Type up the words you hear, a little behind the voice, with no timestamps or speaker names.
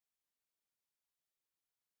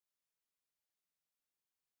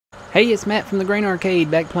Hey, it's Matt from the Grain Arcade,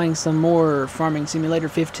 back playing some more Farming Simulator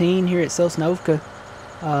 15 here at Sosnovka.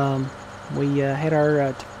 We had our,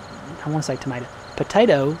 I want to say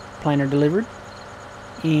potato planter delivered,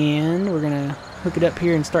 and we're going to hook it up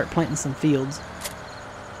here and start planting some fields.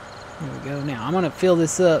 There we go. Now, I'm going to fill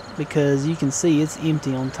this up because you can see it's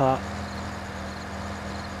empty on top.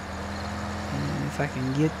 And if I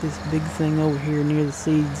can get this big thing over here near the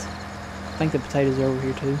seeds, I think the potatoes are over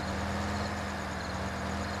here too.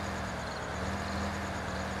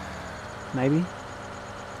 Maybe.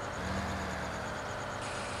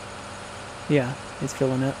 Yeah, it's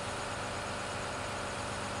filling up.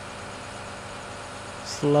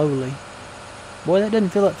 Slowly. Boy, that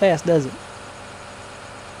doesn't fill up fast, does it?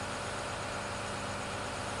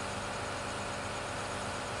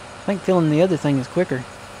 I think filling the other thing is quicker.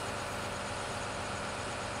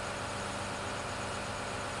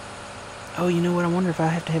 Oh, you know what? I wonder if I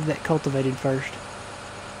have to have that cultivated first.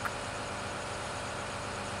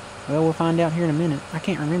 Well, we'll find out here in a minute. I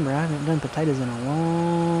can't remember. I haven't done potatoes in a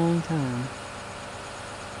long time. I'm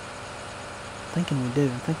thinking we do.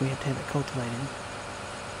 I think we have to have it cultivated.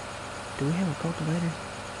 Do we have a cultivator?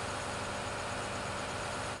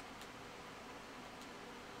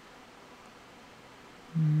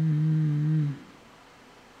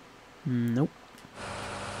 Nope.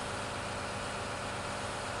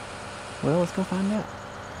 Well, let's go find out.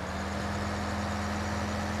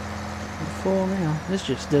 Full now. This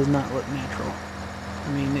just does not look natural.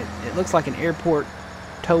 I mean, it looks like an airport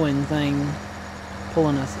towing thing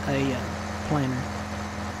pulling us a planter.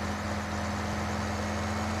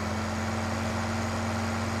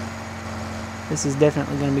 This is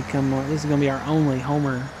definitely going to become more. This is going to be our only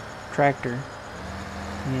Homer tractor,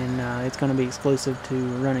 and it's going to be exclusive to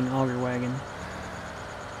running auger wagon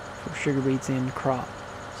for sugar beets and crop.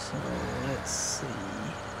 So let's see.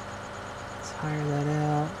 Let's hire that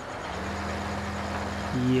out.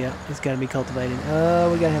 Yeah, it's got to be cultivated.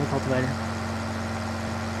 Oh, we got to have a cultivator.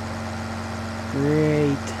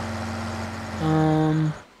 Great.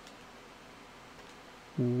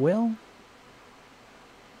 Well,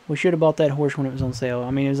 we should have bought that horse when it was on sale.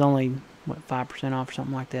 I mean, it was only, what, 5% off or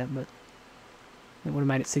something like that, but it would have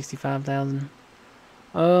made it $65,000.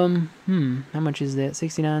 How much is that?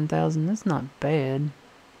 $69,000? That's not bad.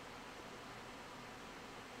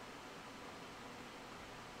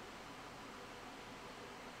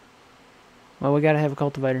 Well, we gotta have a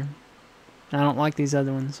cultivator. I don't like these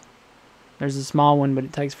other ones. There's a small one, but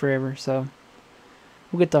it takes forever, so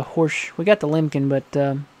we'll get the horse. We got the Lemkin, but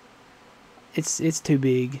it's too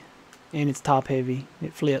big, and it's top heavy.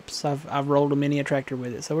 It flips. I've rolled a mini tractor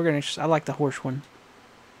with it, so we're gonna. I like the horse one.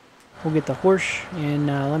 We'll get the horse, and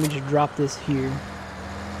let me just drop this here,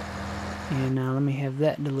 and let me have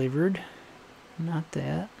that delivered. Not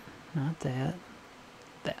that. Not that.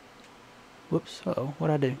 That. Whoops. Uh-oh.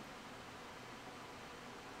 What'd I do?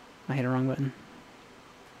 I hit the wrong button.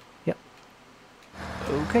 Yep.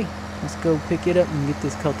 Okay, let's go pick it up and get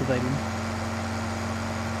this cultivated.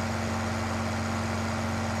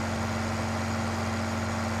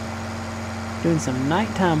 Doing some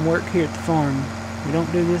nighttime work here at the farm. We don't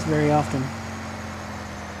do this very often.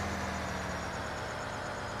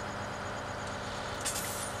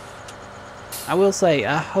 I will say,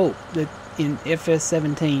 I hope that in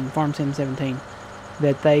FS17, Farm Sim 17,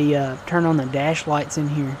 that they turn on the dash lights in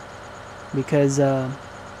here. Because, I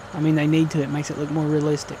mean, they need to. It makes it look more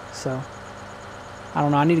realistic. So, I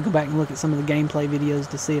don't know. I need to go back and look at some of the gameplay videos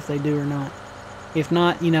to see if they do or not. If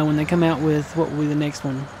not, you know, when they come out with, what will be the next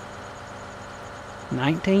one?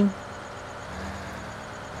 19?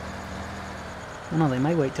 I don't know. They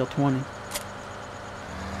may wait till 20.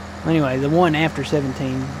 Anyway, the one after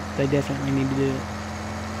 17, they definitely need to do it.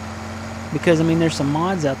 Because, I mean, there's some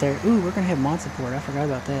mods out there. Ooh, we're going to have mod support. I forgot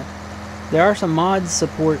about that. There are some mods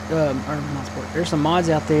support, or not support. There's some mods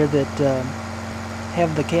out there that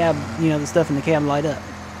have the cab, you know, the stuff in the cab light up.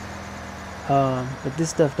 But this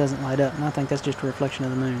stuff doesn't light up, and I think that's just a reflection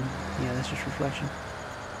of the moon. Yeah, that's just reflection.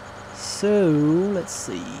 So, let's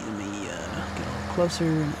see. Let me get a little closer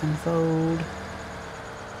and unfold.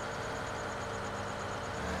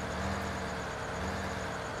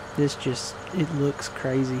 This just, it looks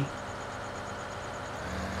crazy.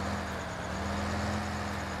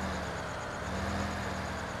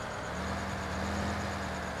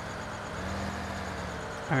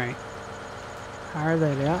 Alright, hire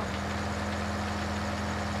that out.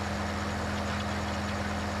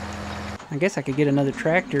 I guess I could get another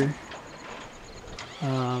tractor.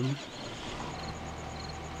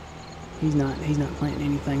 He's not planting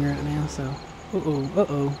anything right now, so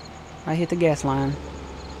uh-oh, I hit the gas line.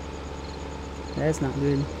 That's not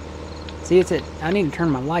good. See, it's it. I need to turn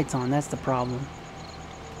my lights on. That's the problem.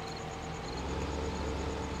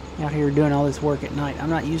 Out here doing all this work at night. I'm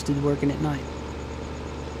not used to working at night.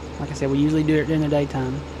 Like I said, we usually do it during the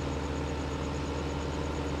daytime.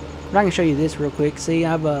 But I can show you this real quick. See,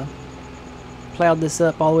 I've plowed this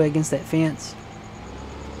up all the way against that fence.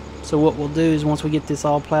 So what we'll do is once we get this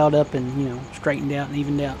all plowed up and, you know, straightened out and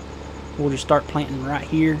evened out, we'll just start planting right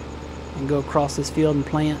here and go across this field and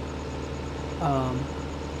plant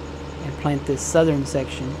this southern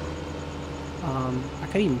section. I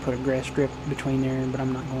could even put a grass strip between there, but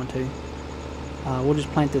I'm not going to. We'll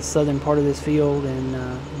just plant this southern part of this field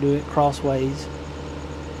and do it crossways,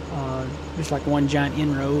 just like one giant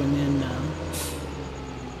in-row, and then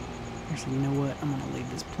actually, you know what, I'm going to leave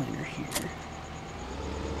this planter here.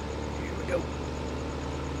 Here we go.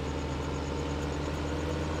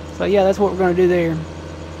 So yeah, that's what we're going to do there.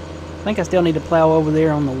 I think I still need to plow over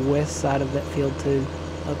there on the west side of that field too,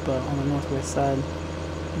 up on the northwest side.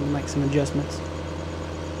 We'll make some adjustments.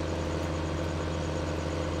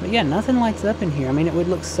 But yeah, nothing lights up in here. I mean, it would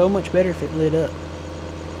look so much better if it lit up.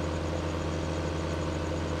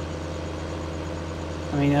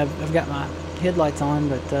 I mean, I've got my headlights on,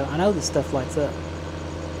 but I know this stuff lights up.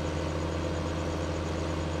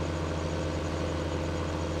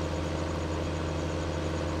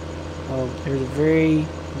 Oh, there's a very,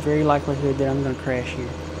 very likelihood that I'm going to crash here.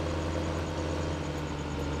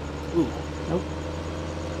 Ooh, nope.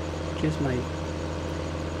 Just made.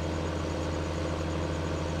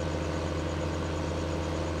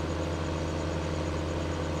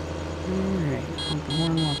 Alright, hump the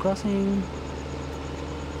horn while crossing.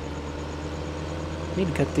 Need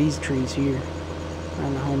to cut these trees here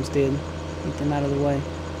around the homestead. Get them out of the way.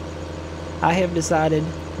 I have decided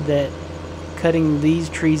that cutting these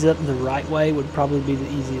trees up the right way would probably be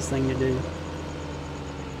the easiest thing to do.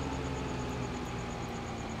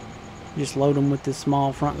 Just load them with this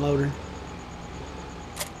small front loader.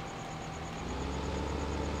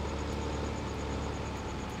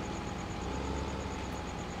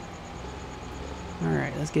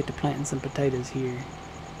 Alright, let's get to planting some potatoes here.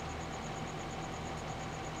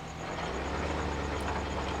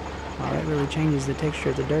 Oh, that really changes the texture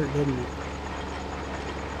of the dirt, doesn't it?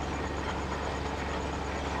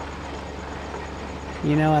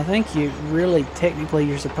 You know, I think you really, technically,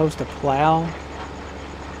 you're supposed to plow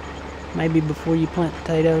maybe before you plant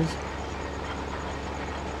potatoes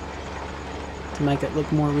to make it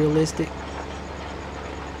look more realistic.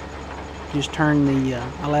 Just turn the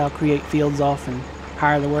allow create fields off and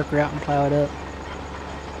hire the worker out and plow it up.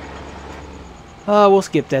 We'll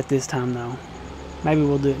skip that this time though. Maybe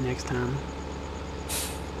we'll do it next time.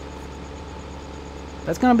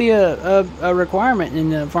 That's going to be a requirement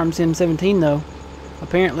in Farm Sim 17 though.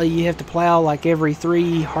 Apparently you have to plow like every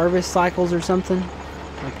 3 harvest cycles or something,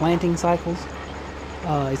 or planting cycles.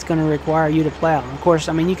 It's going to require you to plow. Of course,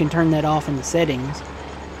 I mean, you can turn that off in the settings,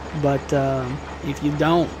 but if you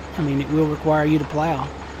don't, I mean, it will require you to plow.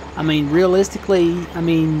 I mean, realistically, I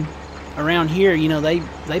mean, around here, you know, they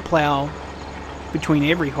plow between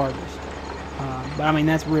every harvest. But I mean,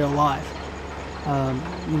 that's real life.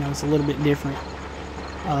 You know, it's a little bit different.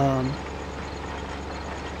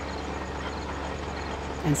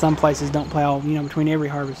 And some places don't plow, you know, between every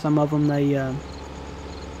harvest. Some of them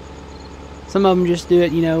just do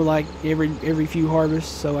it, you know, like every few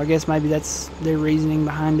harvests. So I guess maybe that's their reasoning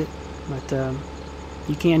behind it. But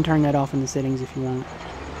you can turn that off in the settings if you want.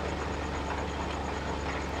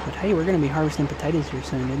 But hey, we're going to be harvesting potatoes here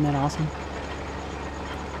soon. Isn't that awesome?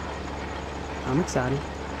 I'm excited.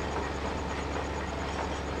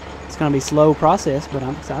 It's going to be a slow process, but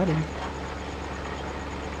I'm excited.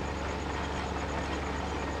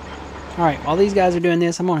 Alright, while these guys are doing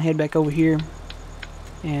this, I'm going to head back over here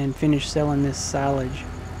and finish selling this silage.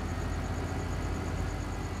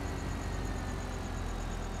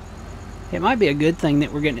 It might be a good thing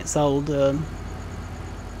that we're getting it sold,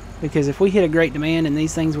 because if we hit a great demand and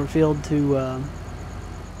these things were filled to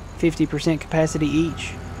 50% capacity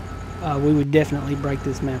each, we would definitely break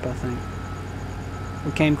this map, I think.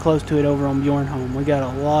 We came close to it over on Bjornholm. We got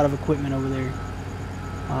a lot of equipment over there.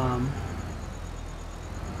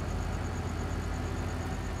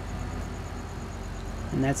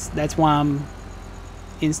 And that's why I'm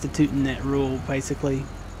instituting that rule, basically,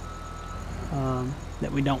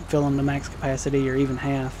 that we don't fill them to max capacity or even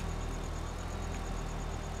half.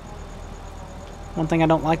 One thing I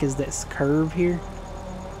don't like is this curve here.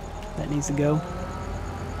 That needs to go.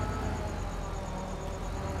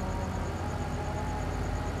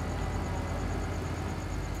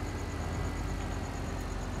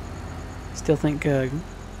 Still think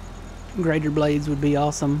grader blades would be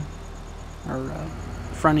awesome, or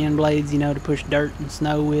front end blades, you know, to push dirt and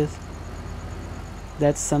snow with.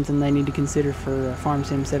 That's something they need to consider for Farm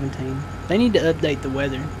Sim 17. They need to update the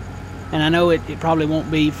weather, and I know it probably won't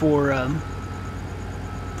be for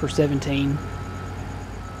 17.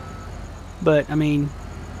 But I mean,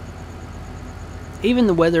 even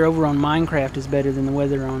the weather over on Minecraft is better than the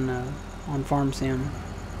weather on Farm Sim.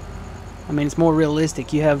 I mean, it's more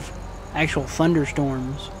realistic. You have actual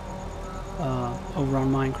thunderstorms over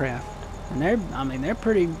on Minecraft, and they're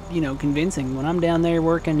pretty, you know, convincing. When I'm down there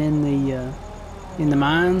working in the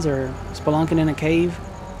mines or spelunking in a cave,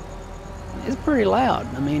 it's pretty loud.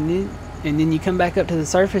 I mean, and then you come back up to the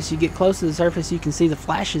surface. You get close to the surface, you can see the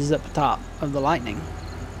flashes up the top of the lightning.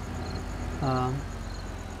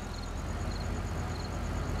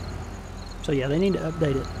 So yeah, they need to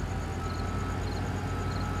update it.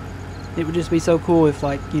 It would just be so cool if,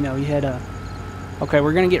 like, you know, you had okay,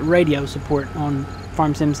 we're gonna get radio support on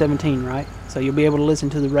Farm Sim 17, right? So you'll be able to listen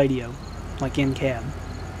to the radio, like in cab,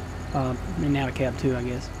 and out of cab too, I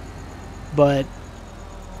guess. But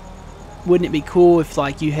wouldn't it be cool if,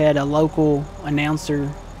 like, you had a local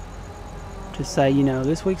announcer to say, you know,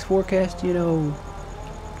 this week's forecast, you know,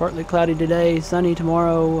 partly cloudy today, sunny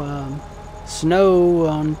tomorrow, snow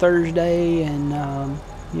on Thursday, and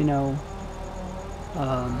you know,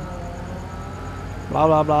 blah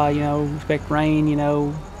blah blah, you know, expect rain, you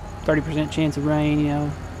know, 30% chance of rain, you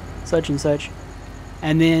know, such and such.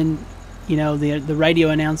 And then, you know, the radio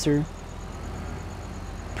announcer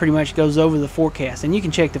pretty much goes over the forecast, and you can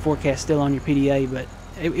check the forecast still on your PDA, but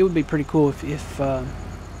it would be pretty cool if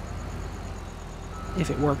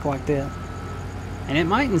it worked like that. And it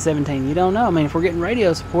might in 17, you don't know. I mean, if we're getting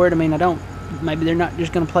radio support, I mean, maybe they're not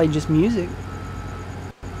just going to play just music.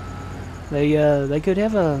 They could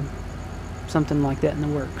have something like that in the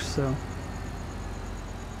works. So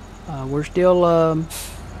we're still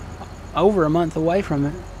over a month away from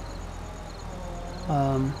it.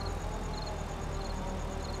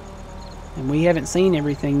 And we haven't seen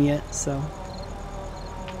everything yet, so.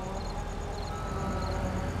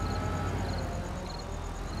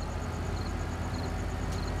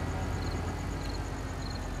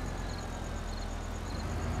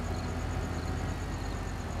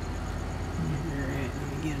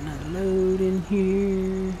 Load in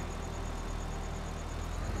here.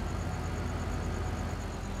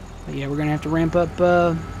 But yeah, we're gonna have to ramp up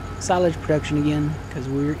silage production again because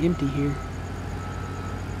we're empty here.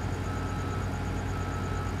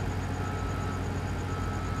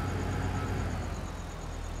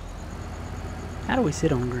 How do we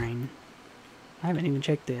sit on grain? I haven't even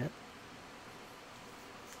checked that.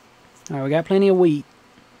 Alright, we got plenty of wheat.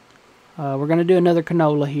 We're gonna do another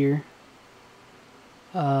canola here.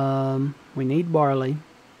 We need barley,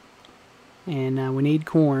 and we need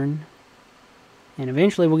corn, and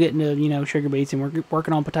eventually we'll get into, you know, sugar beets, and we're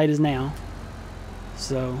working on potatoes now.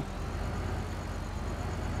 So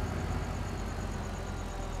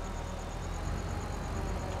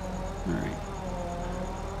all right,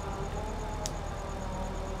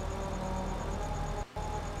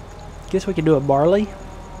 guess we could do a barley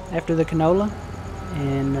after the canola,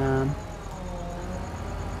 and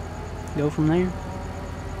go from there.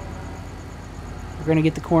 We're going to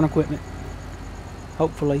get the corn equipment,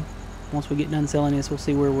 hopefully. Once we get done selling this, we'll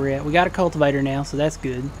see where we're at. We got a cultivator now, so that's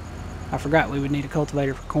good. I forgot we would need a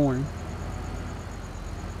cultivator for corn.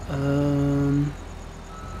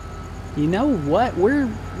 You know what?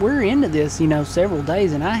 We're into this, you know, several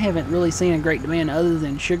days, and I haven't really seen a great demand other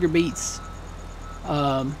than sugar beets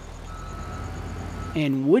and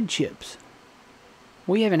wood chips.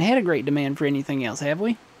 We haven't had a great demand for anything else, have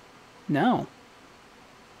we? No.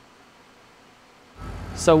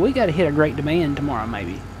 So we got to hit a great demand tomorrow,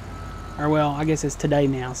 maybe. Or, well, I guess it's today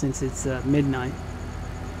now, since it's midnight.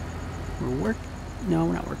 No,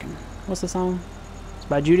 we're not working. What's the song? It's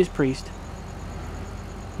by Judas Priest.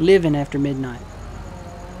 Living After Midnight.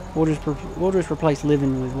 We'll just replace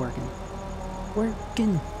living with working.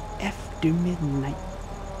 Working after midnight.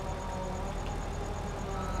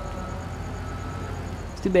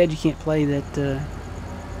 It's too bad you can't play that that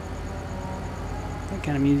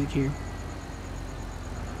kind of music here.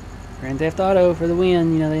 Grand Theft Auto for the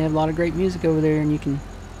win. You know, they have a lot of great music over there, and you can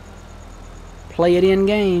play it in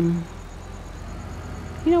game.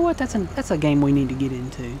 You know what? That's a game we need to get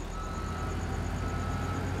into.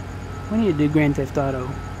 We need to do Grand Theft Auto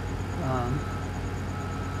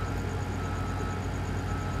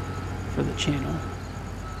for the channel.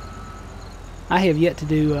 I have yet to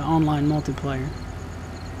do online multiplayer.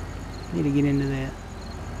 Need to get into that.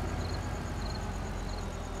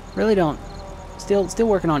 Really don't. Still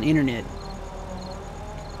working on internet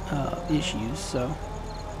issues, so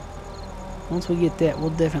Once we get that, we'll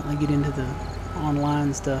definitely get into the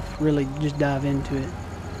online stuff. Really just dive into it.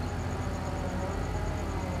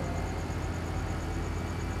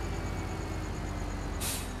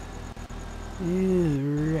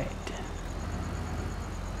 Alright.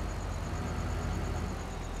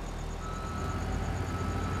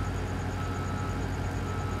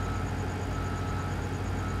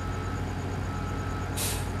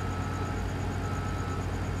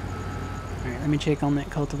 Let me check on that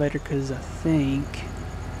cultivator because I think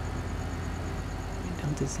let me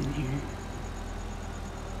dump this in here.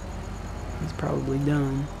 It's probably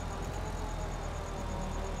done.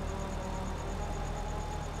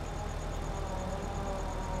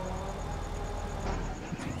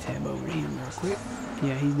 Let me tab over to him real quick.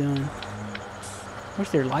 Yeah, he's done. Wish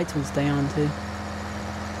their lights would stay on too.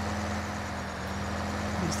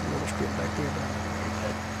 Just a little strip back there, but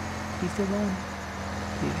he's still going.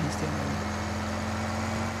 Yeah, he's still going.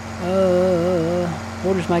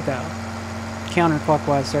 We'll just make a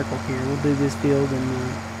counterclockwise circle here. We'll do this field,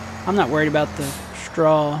 and I'm not worried about the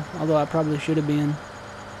straw, although I probably should have been,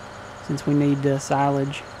 since we need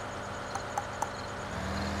silage.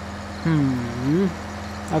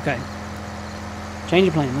 Okay. Change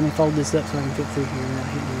of plan. Let me fold this up so I can fit through here without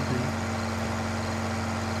hitting anything.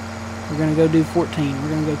 We're gonna go do 14. We're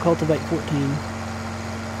gonna go cultivate 14,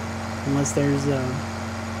 unless there's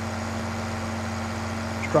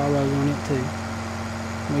straw rows on it too.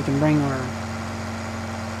 And we can bring our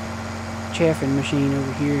chaffing machine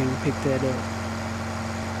over here and pick that up.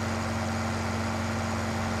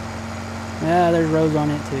 Ah, there's rows on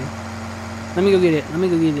it too. Let me go get it. Let me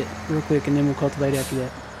go get it real quick, and then we'll cultivate after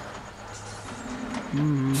that.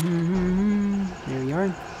 There we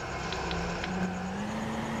are.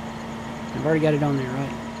 I've already got it on there,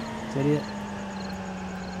 right? Is that it?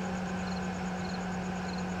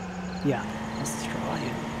 Yeah, that's the straw,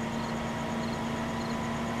 yeah.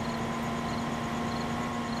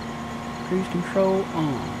 Cruise control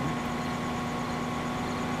on.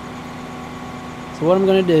 So what I'm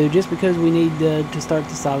going to do, just because we need to start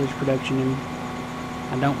the silage production, and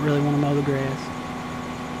I don't really want to mow the grass,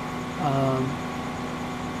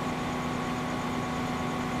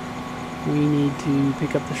 we need to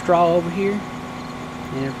pick up the straw over here,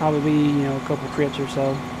 and it'll probably be, you know, a couple trips or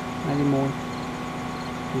so, maybe more,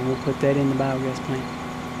 and we'll put that in the biogas plant,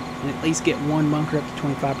 and at least get one bunker up to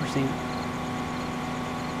 25%.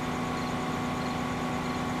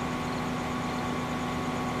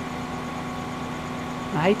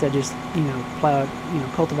 I hate to just, you know, plow it, you know,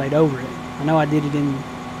 cultivate over it. I know I did it in,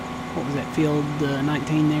 what was that, field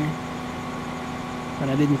 19 there, but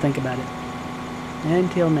I didn't think about it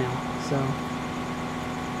until now. So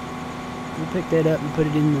we'll pick that up and put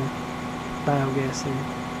it in the biogas there.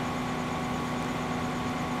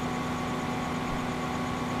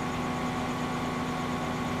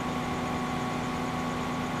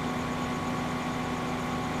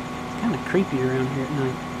 It's kind of creepy around here at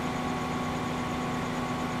night.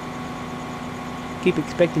 Keep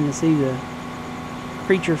expecting to see the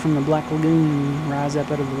creature from the Black Lagoon rise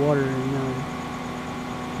up out of the water. You know,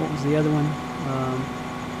 what was the other one?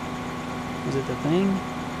 Was it the Thing?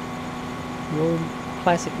 The old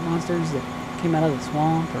classic monsters that came out of the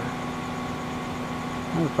swamp? Or I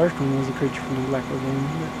know the first one was the creature from the Black Lagoon.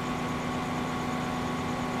 But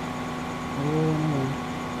oh no.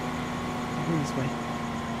 Go this way.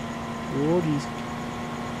 Oh jeez.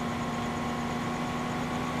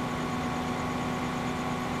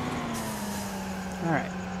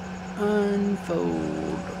 Alright.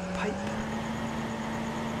 Unfold pipe.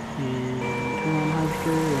 And turn on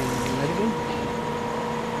harvester and let it go.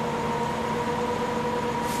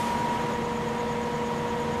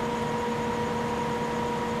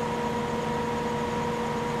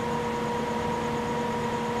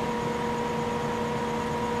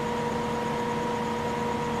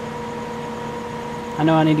 I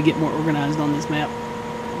know I need to get more organized on this map.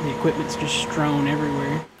 The equipment's just strewn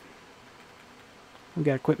everywhere. We've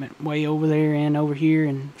got equipment way over there and over here,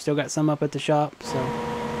 and still got some up at the shop, so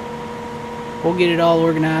we'll get it all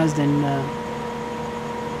organized and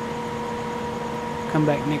come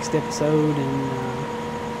back next episode and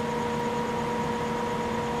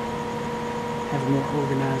have a more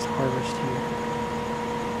organized harvest here.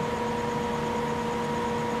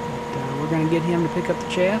 But, we're going to get him to pick up the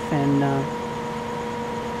chaff and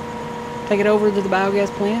take it over to the biogas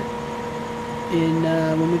plant, and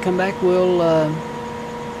when we come back we'll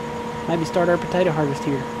maybe start our potato harvest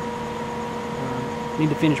here. Need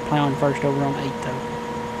to finish plowing first over on 8 though.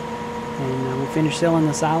 And we'll finish selling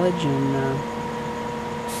the silage and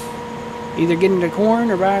either get into corn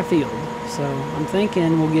or buy a field. So I'm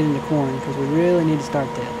thinking we'll get into corn because we really need to start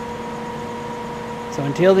that. So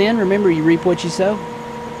until then, remember, you reap what you sow.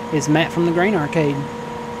 It's Matt from the Grain Arcade.